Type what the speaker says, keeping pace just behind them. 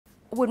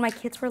When my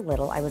kids were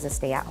little, I was a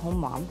stay-at-home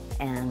mom,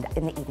 and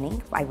in the evening,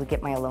 I would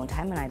get my alone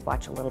time and I'd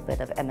watch a little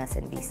bit of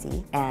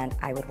MSNBC, and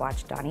I would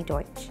watch Donnie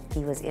Deutsch. He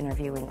was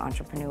interviewing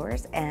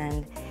entrepreneurs,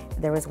 and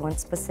there was one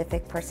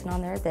specific person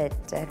on there that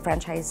had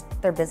franchised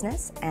their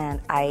business, and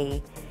I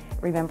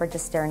remember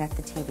just staring at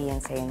the TV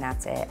and saying,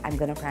 that's it, I'm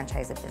gonna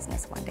franchise a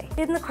business one day.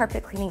 In the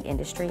carpet cleaning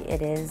industry,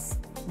 it is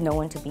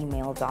known to be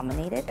male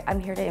dominated. I'm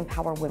here to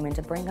empower women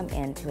to bring them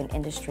into an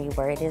industry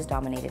where it is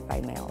dominated by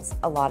males.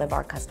 A lot of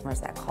our customers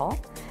that call,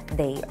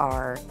 they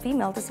are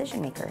female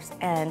decision makers,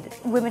 and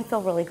women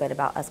feel really good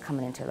about us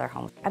coming into their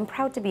homes. I'm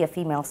proud to be a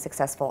female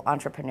successful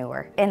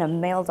entrepreneur in a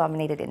male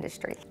dominated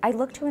industry. I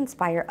look to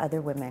inspire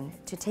other women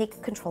to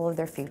take control of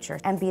their future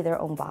and be their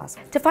own boss.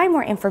 To find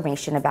more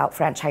information about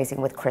franchising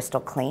with Crystal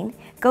Clean,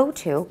 go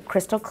to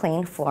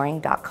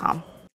crystalcleanflooring.com.